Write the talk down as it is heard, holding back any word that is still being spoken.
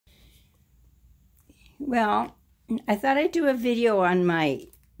Well, I thought I'd do a video on my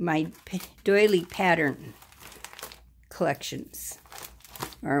doily pattern collections,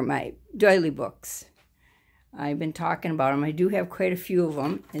 or my doily books. I've been talking about them. I do have quite a few of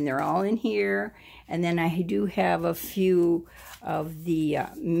them, and they're all in here. And then I do have a few of the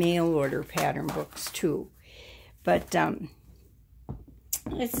mail order pattern books too. But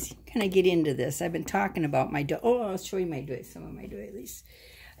let's kind of get into this. I've been talking about my I'll show you some of my doilies,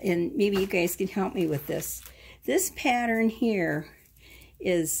 and maybe you guys can help me with this. This pattern here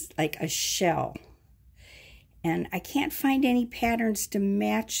is like a shell, and I can't find any patterns to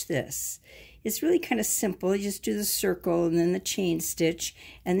match this. It's really kind of simple. You just do the circle and then the chain stitch,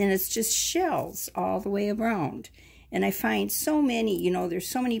 and then it's just shells all the way around. And I find so many, you know, there's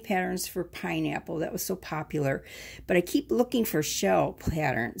so many patterns for pineapple. That was so popular. But I keep looking for shell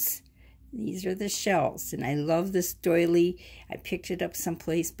patterns. These are the shells, and I love this doily. I picked it up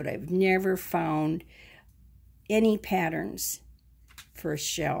someplace, but I've never found any patterns for a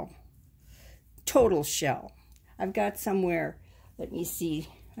shell. Total shell. I've got somewhere, let me see,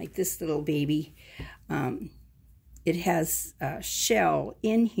 like this little baby. It has a shell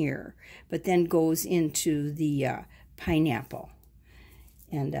in here, but then goes into the pineapple.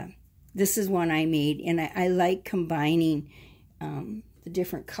 And this is one I made, and I like combining the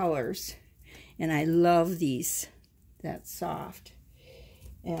different colors. And I love these, that soft.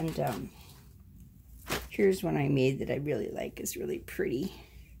 And here's one I made that I really like. It's really pretty.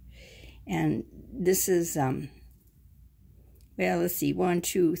 And this is, well, let's see, 1,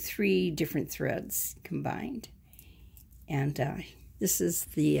 2, 3 different threads combined. And this is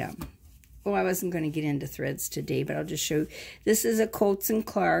the, oh, I wasn't going to get into threads today, but I'll just show you. This is a Coats &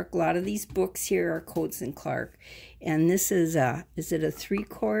 Clark. A lot of these books here are Coats & Clark. And this is it a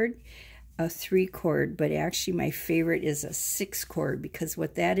 3-cord? A 3-cord, but actually my favorite is a 6-cord, because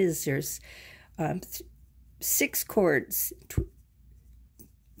what that is, there's 6 cords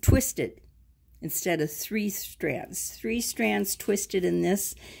twisted instead of 3 strands. 3 strands twisted in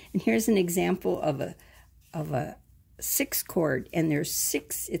this, and here's an example of a 6-cord, and there's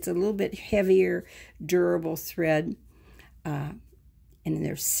 6. It's a little bit heavier, durable thread, and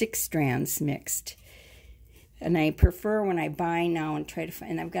there's 6 strands mixed. And I prefer when I buy now and try to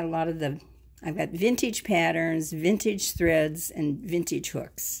find, and I've got a lot of I've got vintage patterns, vintage threads, and vintage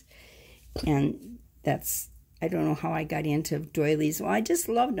hooks. And that's, I don't know how I got into doilies. Well, I just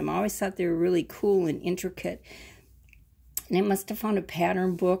loved them. I always thought they were really cool and intricate. And I must have found a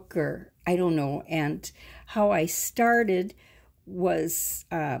pattern book, or I don't know. And how I started was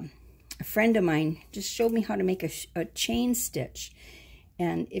a friend of mine just showed me how to make a chain stitch.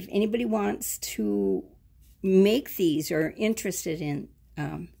 And if anybody wants to make these or are interested in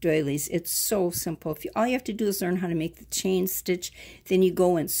doilies, it's so simple. All you have to do is learn how to make the chain stitch. Then you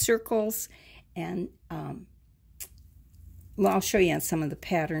go in circles, and well, I'll show you on some of the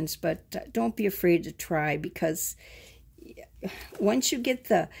patterns, but don't be afraid to try, because once you get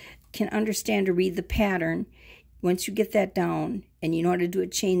can understand to read the pattern, once you get that down and you know how to do a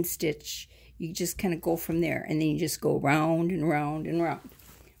chain stitch, you just kind of go from there, and then you just go round and round and round.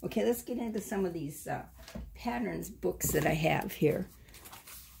 Okay, let's get into some of these patterns books that I have here.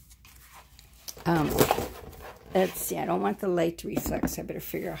 Let's see, I don't want the light to reflect, so I better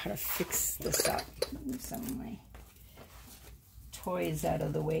figure out how to fix this up. Move some of my toys out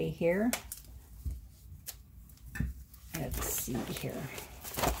of the way here. Let's see here.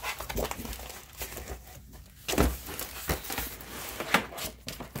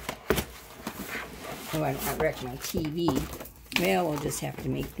 Oh, I don't want to wreck my TV. Well, we'll just have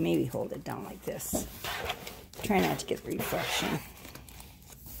to maybe hold it down like this. Try not to get the reflection.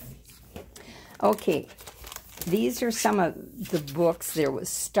 Okay, these are some of the books. There was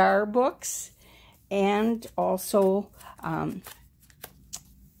Star Books, and also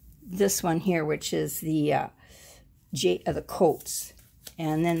this one here, which is the Coats.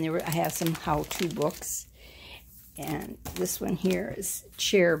 And then I have some how-to books. And this one here is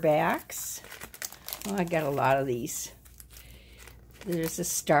Chair Backs. Oh, I got a lot of these. There's a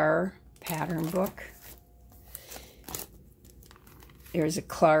Star pattern book. There's a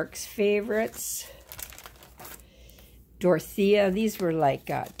Clark's Favorites. Dorothea. These were like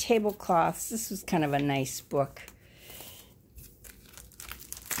tablecloths. This was kind of a nice book.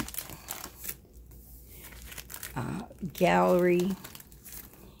 Gallery.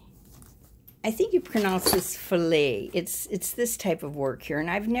 I think you pronounce this filet. It's this type of work here,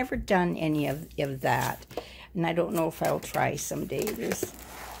 and I've never done any of that, and I don't know if I'll try someday. There's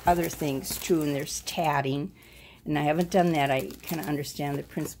other things too, and there's tatting, And I haven't done that. I kind of understand the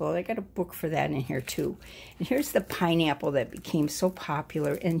principle. I got a book for that in here too. And here's the pineapple that became so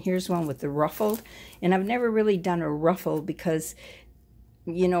popular. And here's one with the ruffled. And I've never really done a ruffle because,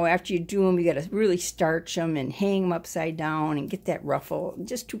 you know, after you do them, you got to really starch them and hang them upside down and get that ruffle.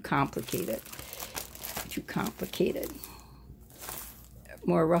 Just too complicated. Too complicated.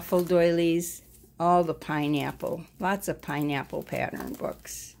 More ruffled doilies. All the pineapple. Lots of pineapple pattern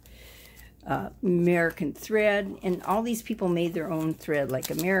books. American thread, and all these people made their own thread,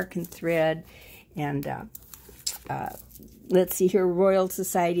 like American thread, and let's see here, Royal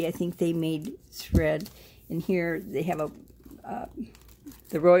Society, I think they made thread, and here they have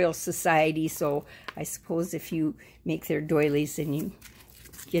the Royal Society, so I suppose if you make their doilies, then you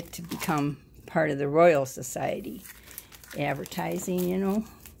get to become part of the Royal Society. Advertising, you know.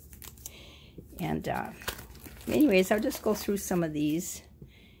 And anyways, I'll just go through some of these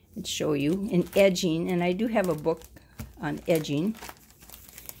and show you. In edging, and I do have a book on edging.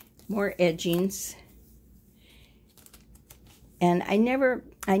 More edgings. And I never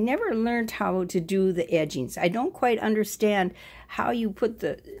learned how to do the edgings. I don't quite understand how you put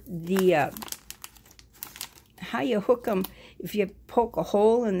how you hook them, if you poke a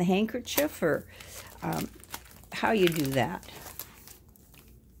hole in the handkerchief, or how you do that.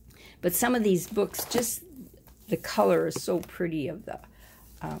 But some of these books, just the color is so pretty of the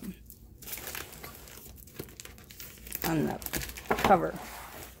on the cover.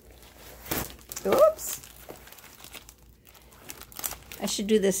 Oops. I should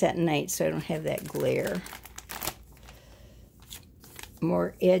do this at night so I don't have that glare.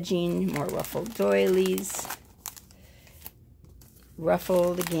 More edging, more ruffled doilies.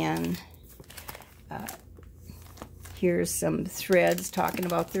 Ruffled again. Here's some threads, talking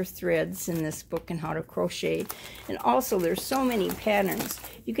about their threads in this book and how to crochet. And also, there's so many patterns.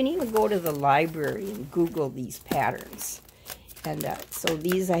 You can even go to the library and Google these patterns. And so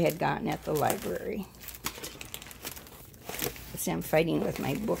these I had gotten at the library. See, I'm fighting with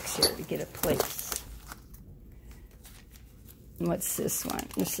my books here to get a place. And what's this one?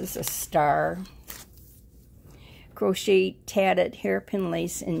 This is a star. Crochet, tatted, hairpin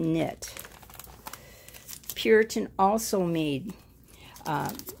lace, and knit. Puritan also made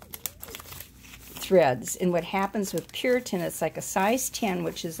threads, and what happens with Puritan, it's like a size 10,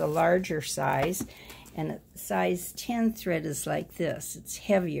 which is a larger size, and a size 10 thread is like this. It's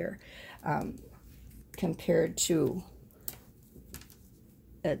heavier compared to,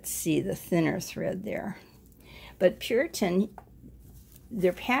 let's see, the thinner thread there. But Puritan,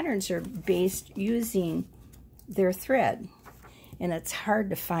 their patterns are based using their thread, and it's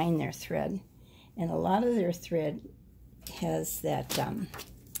hard to find their thread. And a lot of their thread has that,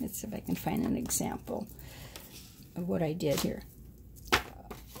 let's see if I can find an example of what I did here.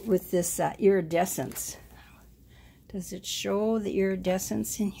 With this iridescence. Does it show the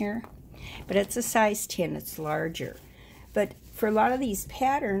iridescence in here? But it's a size 10, it's larger. But for a lot of these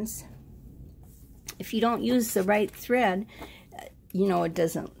patterns, if you don't use the right thread, you know, it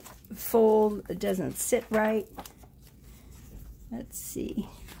doesn't fold, it doesn't sit right. Let's see.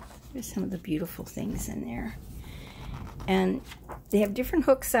 There's some of the beautiful things in there. And they have different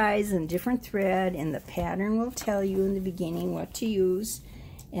hook size and different thread, and the pattern will tell you in the beginning what to use.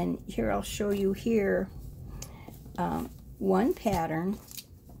 And here I'll show you here one pattern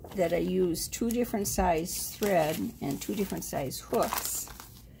that I use 2 different size thread and 2 different size hooks,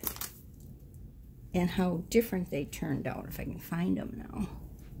 and how different they turned out, if I can find them now.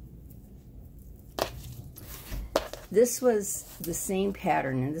 This was the same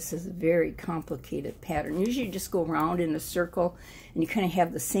pattern, and this is a very complicated pattern. Usually you just go around in a circle, and you kind of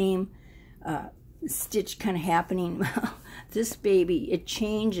have the same stitch kind of happening. This baby, it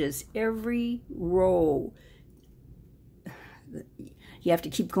changes every row. You have to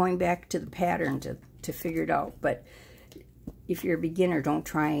keep going back to the pattern to figure it out. But if you're a beginner, don't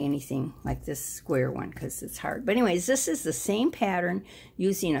try anything like this square one because it's hard. But anyways, this is the same pattern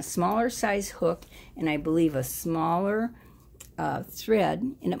using a smaller size hook and I believe a smaller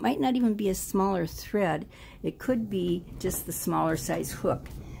thread. And it might not even be a smaller thread. It could be just the smaller size hook.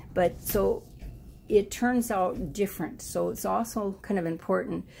 But so it turns out different. So it's also kind of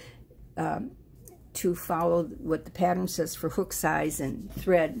important to follow what the pattern says for hook size and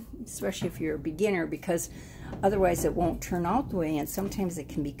thread, especially if you're a beginner, because otherwise it won't turn out the way, and sometimes it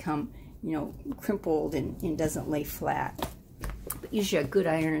can become, you know, crimpled and doesn't lay flat. But usually a good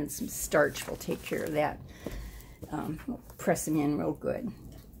iron and some starch will take care of that. Press them in real good.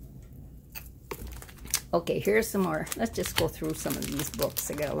 Okay, here's some more. Let's just go through some of these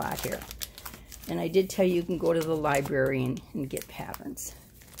books. I got a lot here. And I did tell you can go to the library and get patterns.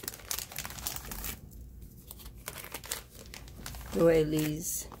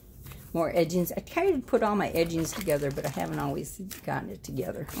 Doilies. More edgings. I tried to put all my edgings together, but I haven't always gotten it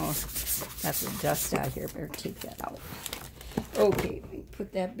together. Oh, got the dust out here. Better take that out. Okay,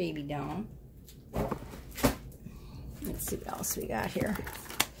 put that baby down. Let's see what else we got here.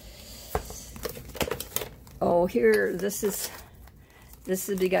 Oh, here, this is,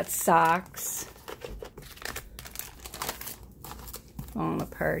 we got socks. Falling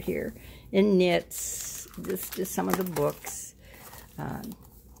apart here. And knits. This is just some of the books.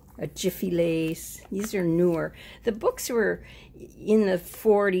 A Jiffy Lace. These are newer. The books were in the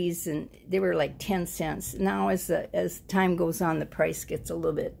 40s and they were like 10 cents. Now as time goes on, the price gets a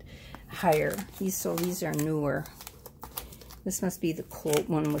little bit higher. These are newer. This must be the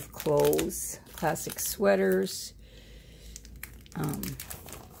one with clothes. Classic sweaters.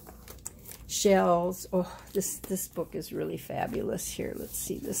 Shells. Oh, this book is really fabulous. Here, let's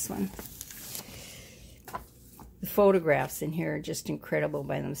see this one. The photographs in here are just incredible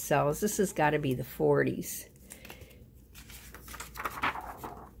by themselves. This has got to be the 40s.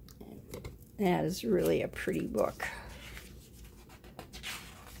 That is really a pretty book.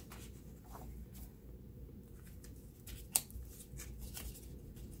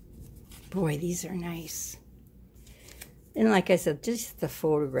 Boy, these are nice. And like I said, just the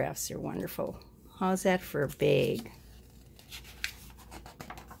photographs are wonderful. How's that for a bag?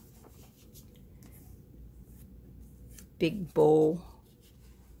 Big bow.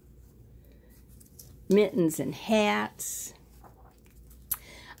 Mittens and hats.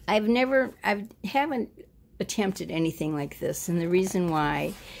 I haven't attempted anything like this, and the reason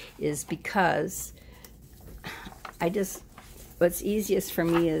why is because what's easiest for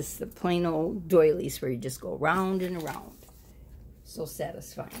me is the plain old doilies where you just go round and around. So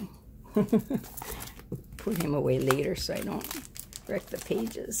satisfying. Put him away later so I don't wreck the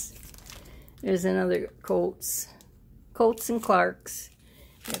pages. There's another Coats and Clarks.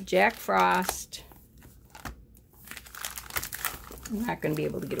 Jack Frost. I'm not going to be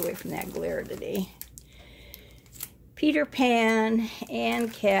able to get away from that glare today. Peter Pan, Ann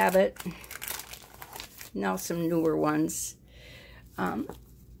Cabot. Now some newer ones.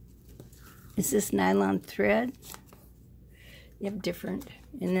 Is this nylon thread? You have different.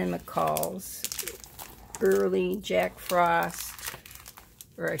 And then McCall's. Early Jack Frost.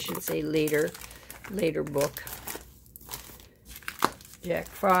 Or I should say later book. Jack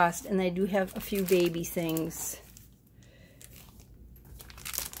Frost. And they do have a few baby things.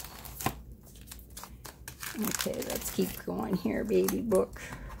 Okay, let's keep going here. Baby book.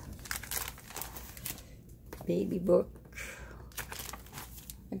 Baby book.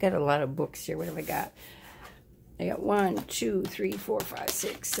 I got a lot of books here. What have I got? I got 1, 2, 3, 4, 5,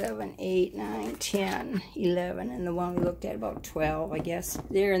 6, 7, 8, 9, 10, 11, and the one we looked at about 12, I guess.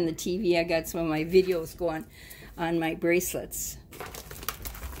 There in the TV, I got some of my videos going on my bracelets.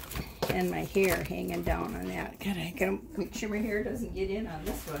 And my hair hanging down on that. God, I gotta make sure my hair doesn't get in on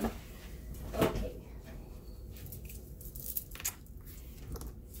this one. Okay.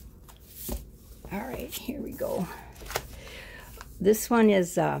 All right, here we go. This one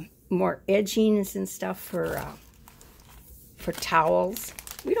is more edgings and stuff for towels.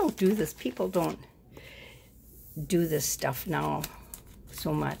 We don't do this. People don't do this stuff now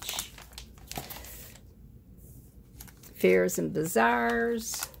so much. Fairs and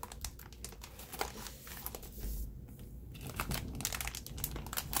bazaars.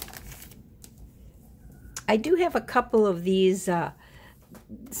 I do have a couple of these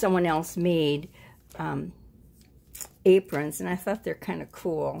someone else made aprons, and I thought they're kind of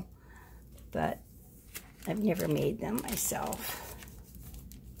cool, but I've never made them myself.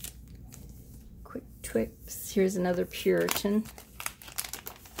 Quick Twips. Here's another Puritan.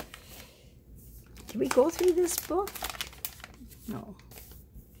 Did we go through this book? No.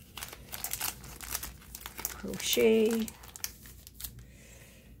 Crochet.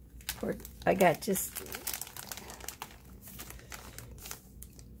 Or I got just...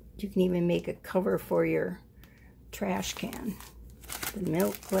 You can even make a cover for your trash can. The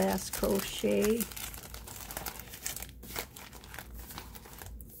milk glass crochet.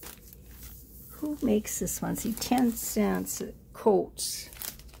 Who makes this one? See, 10 cents at Coats.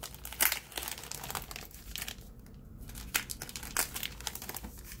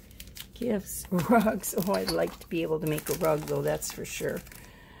 Gifts, rugs. Oh, I'd like to be able to make a rug, though, that's for sure.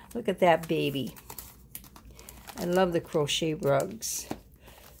 Look at that baby. I love the crochet rugs.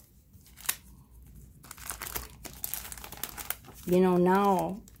 You know,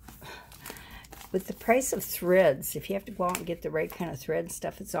 now, with the price of threads, if you have to go out and get the right kind of thread and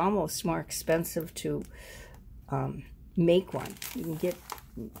stuff, it's almost more expensive to make one. You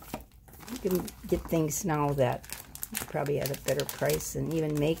can get things now that probably at a better price than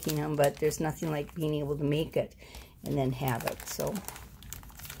even making them, but there's nothing like being able to make it and then have it. So,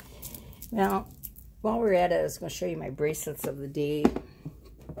 now, while we're at it, I was going to show you my bracelets of the day,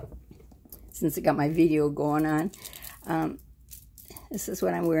 since I got my video going on. This is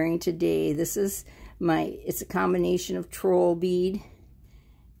what I'm wearing today. This is it's a combination of troll bead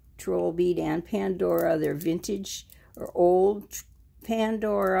and Pandora. They're vintage or old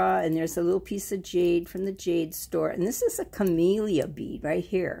Pandora, and there's a little piece of jade from the jade store. And this is a camellia bead right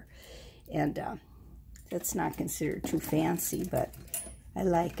here. And that's not considered too fancy, but I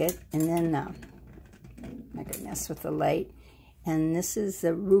like it. And then, I'm not going to mess with the light. And this is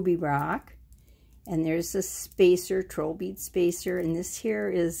the ruby rock. And there's a spacer, troll bead spacer. And this here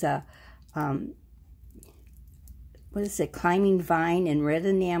is a, what is it, climbing vine and red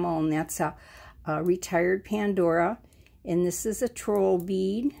enamel. And that's a retired Pandora. And this is a troll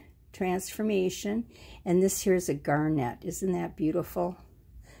bead transformation. And this here is a garnet. Isn't that beautiful?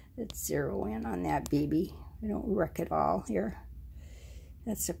 Let's zero in on that baby. I don't wreck it all here.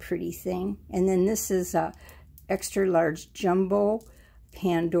 That's a pretty thing. And then this is a extra large jumbo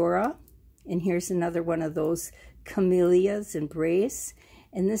Pandora. And here's another one of those camellias embrace.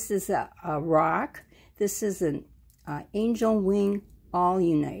 And this is a rock. This is an angel wing all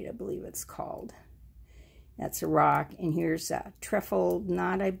unite, I believe it's called. That's a rock. And here's a trefoil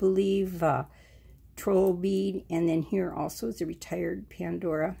knot, I believe, troll bead. And then here also is a retired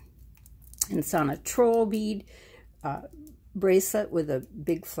Pandora. And it's on a troll bead bracelet with a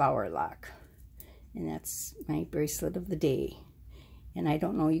big flower lock. And that's my bracelet of the day. And I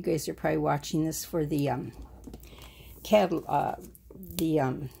don't know, you guys are probably watching this for the catalogs,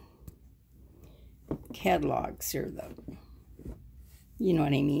 or the, you know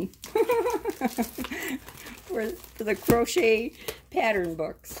what I mean, for the crochet pattern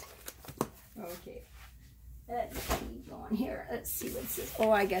books. Okay, let's keep going here. Let's see what's this.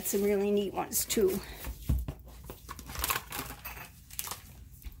 Oh, I got some really neat ones too.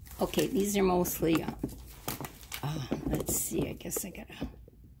 Okay, these are mostly, let's see, I guess I gotta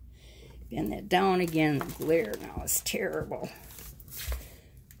bend that down again. The glare now is terrible.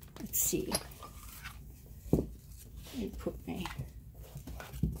 Let's see. Let me put my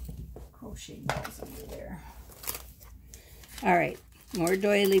crochet balls under there. All right, more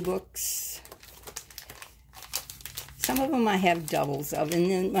doily books. Some of them I have doubles of, and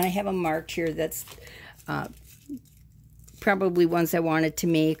then when I have them marked here, that's probably ones I wanted to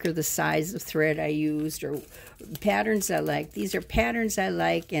make, or the size of thread I used, or patterns I like. These are patterns I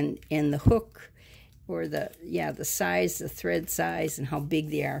like, and the hook, or the size, the thread size, and how big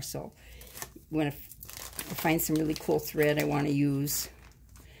they are. So when I find some really cool thread I want to use,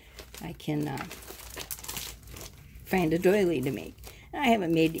 I can find a doily to make. I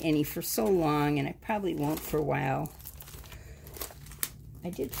haven't made any for so long, and I probably won't for a while.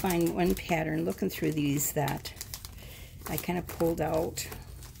 I did find one pattern looking through these that I kind of pulled out.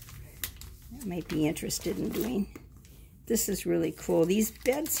 I might be interested in doing. This is really cool. These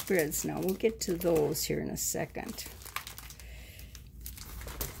bedspreads now, we'll get to those here in a second.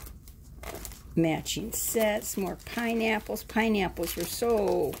 Matching sets, more pineapples. Pineapples were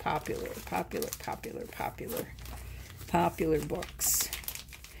so popular books.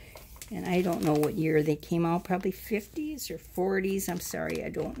 And I don't know what year they came out, probably 50s or 40s. I'm sorry, I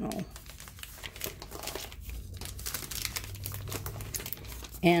don't know.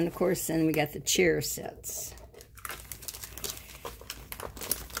 And of course, then we got the chair sets.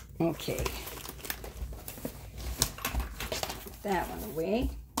 Okay. That one away.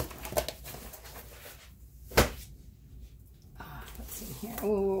 What's in here?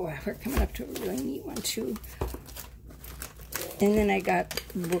 Oh, we're coming up to a really neat one too. And then I got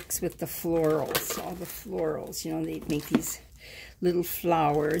books with the florals, all the florals. You know, they make these little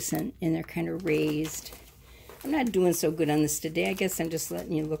flowers, and they're kind of raised. I'm not doing so good on this today. I guess I'm just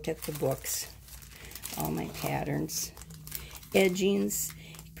letting you look at the books. All my patterns. Edgings.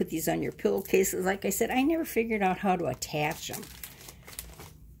 Put these on your pillowcases. Like I said, I never figured out how to attach them.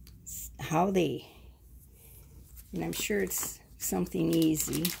 How they... And I'm sure it's something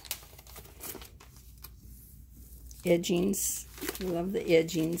easy. Edgings. I love the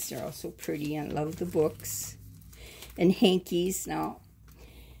edgings. They're also pretty. I love the books. And hankies. Now,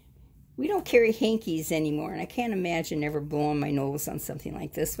 we don't carry hankies anymore, and I can't imagine ever blowing my nose on something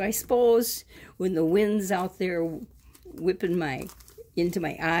like this. But I suppose when the wind's out there whipping into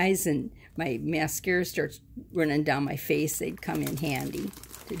my eyes and my mascara starts running down my face, they'd come in handy.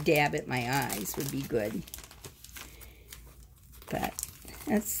 To dab at my eyes would be good. But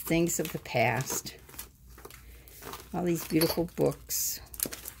that's things of the past. All these beautiful books.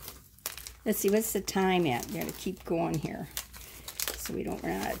 Let's see, what's the time at? We're going to keep going here so we don't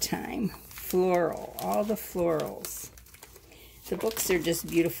run out of time. Floral, all the florals. The books are just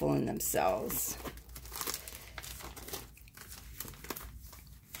beautiful in themselves.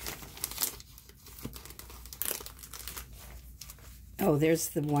 Oh, there's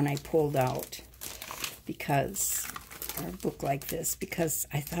the one I pulled out because, or a book like this, because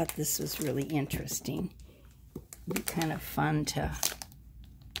I thought this was really interesting. It'd be kind of fun to,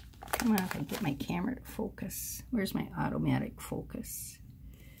 come on, if I get my camera to focus. Where's my automatic focus?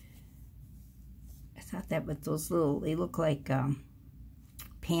 I thought that with those little, they look like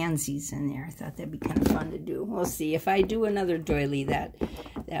pansies in there. I thought that'd be kind of fun to do. We'll see. If I do another doily, that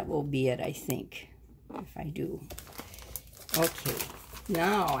will be it, I think, if I do. Okay,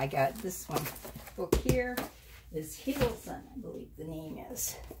 now I got this one. Book here is Hiddleston, I believe the name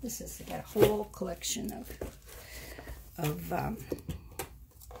is. This has got a whole collection of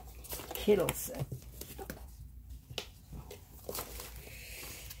Hiddleston.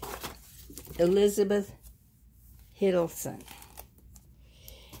 Elizabeth Hiddleston.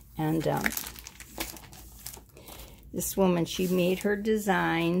 And this woman, she made her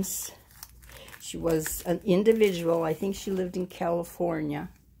designs. She was an individual. I think she lived in California.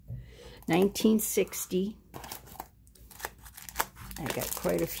 1960. I got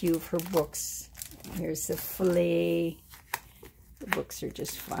quite a few of her books. Here's the fillet. The books are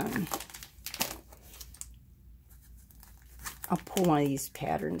just fun. I'll pull one of these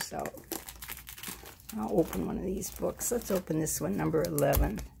patterns out. I'll open one of these books. Let's open this one, number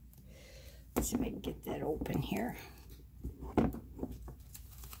 11. Let's see if I can get that open here.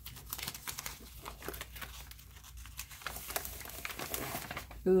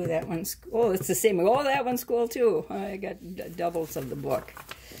 Ooh, that one's, oh, it's the same. Oh, that one's cool too. I got doubles of the book.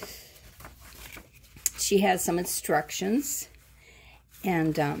 She has some instructions,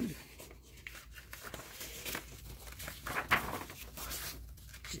 and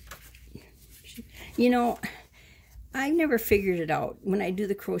you know, I've never figured it out when I do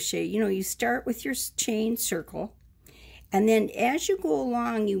the crochet. You know, you start with your chain circle, and then as you go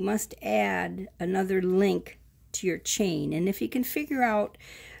along, you must add another link to your chain. And if you can figure out,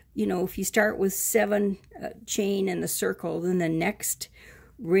 you know, if you start with 7 chain in the circle, then the next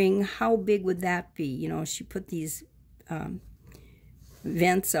ring, how big would that be? You know, she put these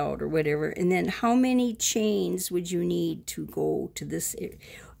vents out or whatever, and then how many chains would you need to go to this?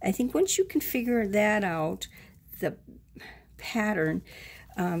 I think once you can figure that out, the pattern,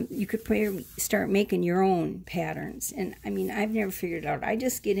 you could start making your own patterns. And I mean, I've never figured it out. I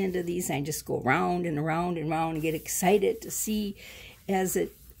just get into these and I just go round and around and round and get excited to see as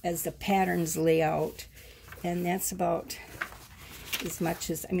the patterns lay out. And that's about as much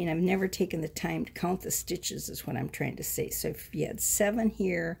as, I mean, I've never taken the time to count the stitches is what I'm trying to say. So if you had 7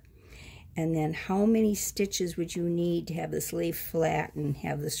 here, and then how many stitches would you need to have this lay flat and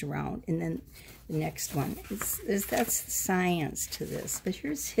have this round? And then the next one, that's science to this. But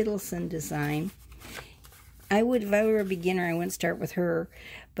here's Hiddleston design. I would, if I were a beginner, I wouldn't start with her.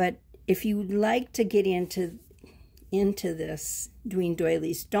 But if you would like to get into this, doing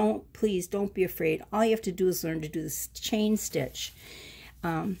doilies, please don't be afraid. All you have to do is learn to do this chain stitch.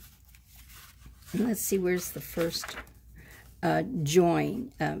 And let's see, where's the first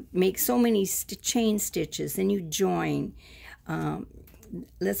join? Make so many chain stitches, then you join.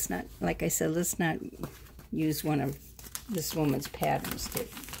 Let's not, like I said, let's not use one of this woman's patterns to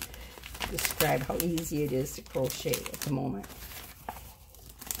describe how easy it is to crochet at the moment.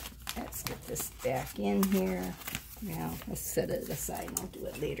 Let's get this back in here. Now, let's set it aside and I'll do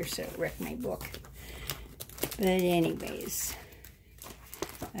it later so I don't wreck my book. But anyways,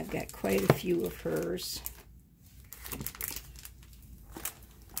 I've got quite a few of hers.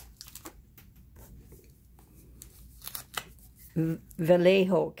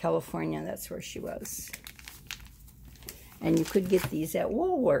 Vallejo, California, that's where she was. And you could get these at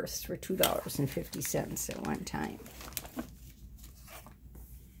Woolworths for $2.50 at one time.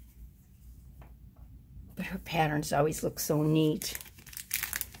 But her patterns always look so neat.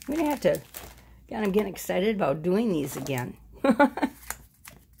 I'm going to have to, God, I'm getting excited about doing these again.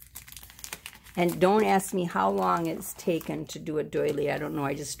 And don't ask me how long it's taken to do a doily. I don't know.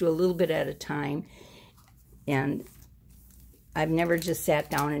 I just do a little bit at a time. And I've never just sat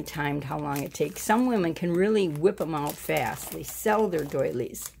down and timed how long it takes. Some women can really whip them out fast. They sell their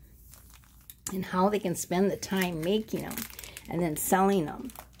doilies. And how they can spend the time making them and then selling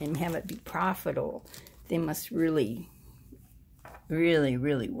them and have it be profitable, they must really, really,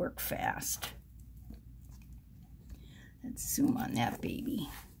 really work fast. Let's zoom on that baby.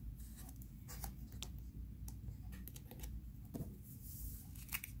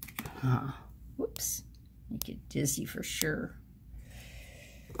 Whoops. Make it dizzy for sure.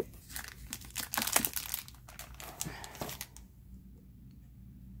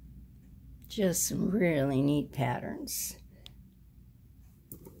 Just some really neat patterns.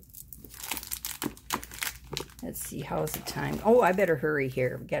 Let's see, how's the time? Oh, I better hurry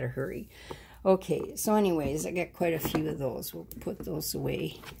here. We gotta hurry. Okay, so anyways, I got quite a few of those. We'll put those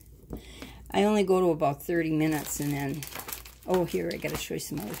away. I only go to about 30 minutes and then, oh, here, I gotta show you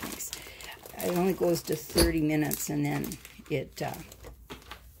some other things. It only goes to 30 minutes and then it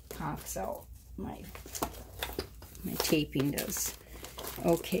pops out. My taping does.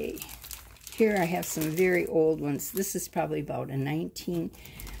 Okay. Here I have some very old ones. This is probably about a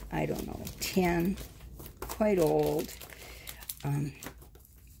 10, quite old.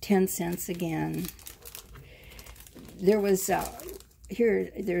 10 cents again. There was,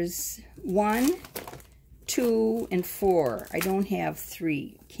 there's 1, 2, and 4. I don't have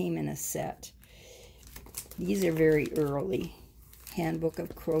 3. Came in a set. These are very early. Handbook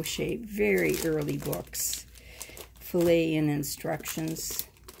of Crochet, very early books. Fillet and instructions.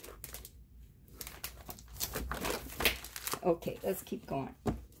 Okay, let's keep going.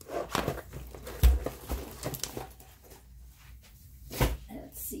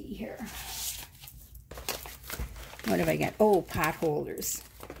 Let's see here. What have I got? Oh, pot holders.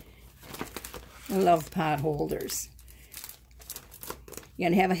 I love pot holders. You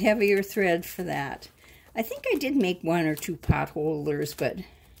gotta have a heavier thread for that. I think I did make 1 or 2 pot holders, but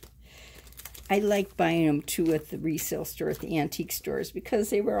I like buying them too at the resale store, at the antique stores,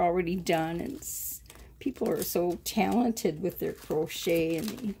 because they were already done, and people are so talented with their crochet and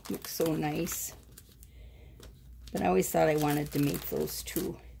they look so nice. But I always thought I wanted to make those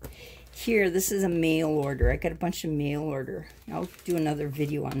too. Here, this is a mail order. I got a bunch of mail order. I'll do another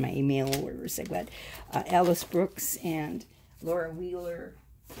video on my mail orders. I got Alice Brooks and Laura Wheeler,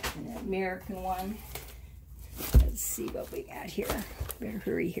 an American one. Let's see what we got here. Better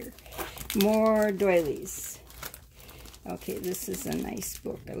hurry here. More doilies. Okay, this is a nice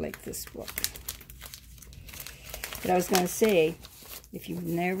book. I like this book. But I was going to say, if you've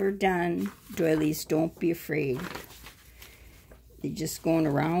never done doilies, don't be afraid. They're just going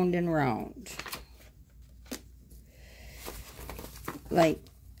around and around. Like,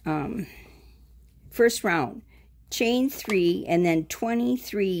 first round, chain 3 and then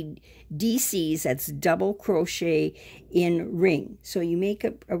 23 DCs, that's double crochet in ring. So you make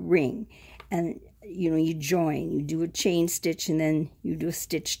a ring and you join, you do a chain stitch and then you do a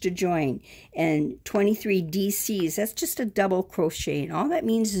stitch to join. And 23 DCs, that's just a double crochet. And all that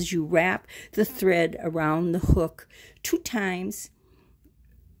means is you wrap the thread around the hook 2 times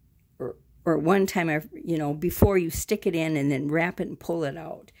or 1 time, before you stick it in, and then wrap it and pull it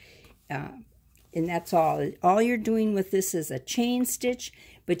out. And that's all. All you're doing with this is a chain stitch,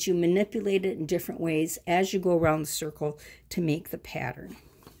 but you manipulate it in different ways as you go around the circle to make the pattern.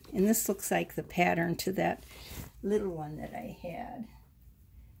 And this looks like the pattern to that little one that I had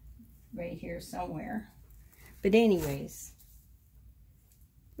right here somewhere. But anyways,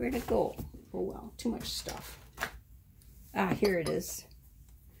 where'd it go? Oh well, too much stuff. Ah, here it is.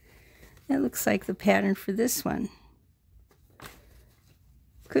 That looks like the pattern for this one.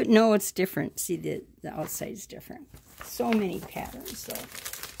 No, it's different. See, the outside's different. So many patterns,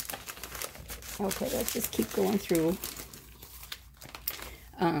 though. Okay, let's just keep going through.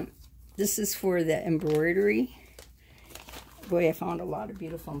 This is for the embroidery. Boy, I found a lot of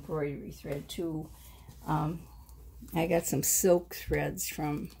beautiful embroidery thread, too. I got some silk threads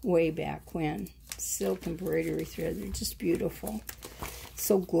from way back when. Silk embroidery thread. They're just beautiful.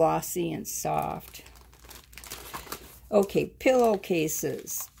 So glossy and soft. Okay,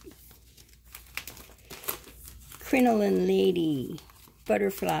 pillowcases. Crinoline lady.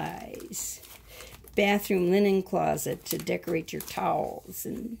 Butterflies. Bathroom linen closet to decorate your towels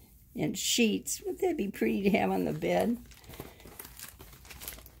and sheets. Wouldn't that be pretty to have on the bed?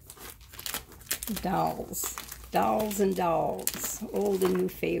 Dolls. Dolls and dolls. Old and new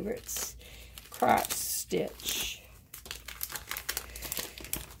favorites. Crotch stitch.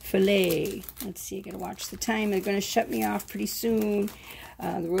 Fillet. Let's see, I gotta watch the time. They're gonna shut me off pretty soon.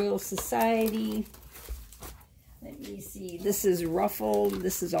 The Royal Society. Let me see. This is ruffled.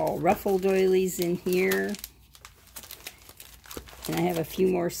 This is all ruffled doilies in here. And I have a few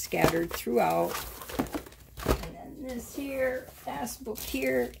more scattered throughout. And then this here, last book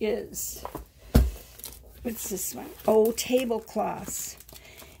here is, what's this one? Oh, tablecloths.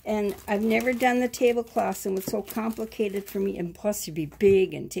 And I've never done the tablecloths, and it's so complicated for me. And plus, it'd be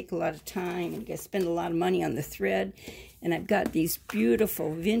big and take a lot of time, and you gotta spend a lot of money on the thread. And I've got these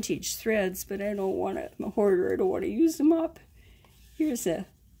beautiful vintage threads, but I don't want to, I'm a hoarder, I don't want to use them up. Here's a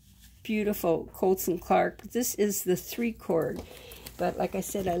beautiful Coats and Clark. This is the 3-cord. But like I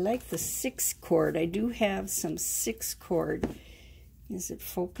said, I like the 6-cord. I do have some 6-cord. Is it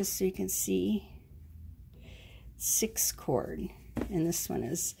focused so you can see? 6-cord. And this one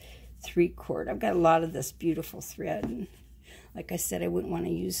is 3-cord. I've got a lot of this beautiful thread. And like I said, I wouldn't want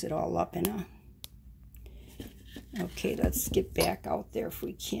to use it all up in a... Okay, let's get back out there if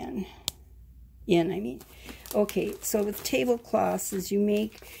we can. Okay, so with tablecloths is you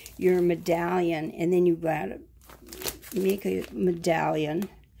make your medallion, and then you make a medallion,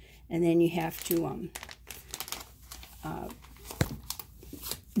 and then you have to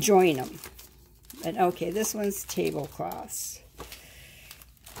join them. But okay, this one's tablecloths.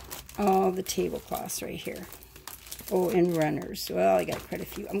 All the tablecloths right here. Oh, and runners. Well, I got quite a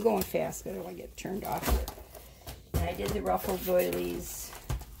few. I'm going fast, but I don't want to get turned off here. And I did the ruffled doilies.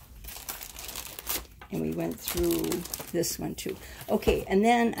 And we went through this one too. Okay, and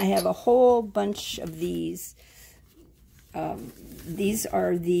then I have a whole bunch of these. These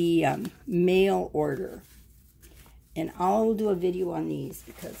are the mail order. And I'll do a video on these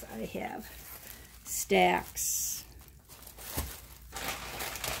because I have stacks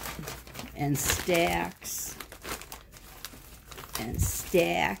and stacks and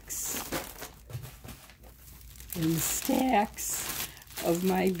stacks and stacks of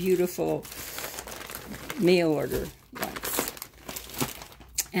my beautiful mail order ones.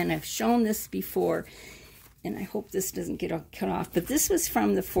 And I've shown this before, and I hope this doesn't get cut off, but this was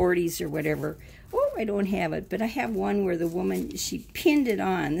from the 40s or whatever. Oh, I don't have it, but I have one where the woman, she pinned it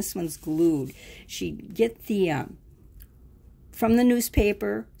on. This one's glued. She'd get the, from the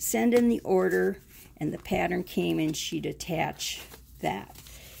newspaper, send in the order, and the pattern came, and she'd attach that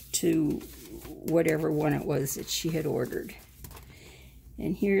to whatever one it was that she had ordered.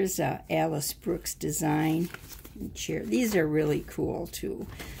 And here's Alice Brooks design chair. These are really cool too.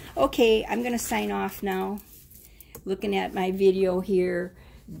 Okay, I'm going to sign off now. Looking at my video here,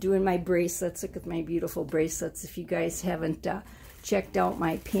 doing my bracelets. Look at my beautiful bracelets. If you guys haven't checked out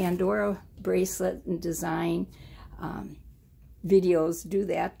my Pandora bracelet and design videos, do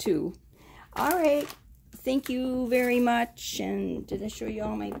that too. All right, thank you very much. And did I show you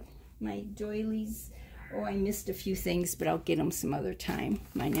all my doilies? Oh, I missed a few things, but I'll get them some other time.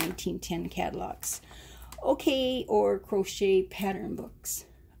 My 1910 catalogs. Okay, or crochet pattern books.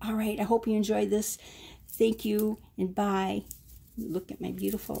 All right, I hope you enjoyed this. Thank you, and bye. Look at my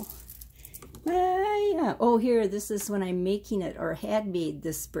beautiful... Oh, here, this is when I'm making it, or had made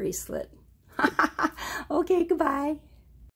this bracelet. Okay, goodbye.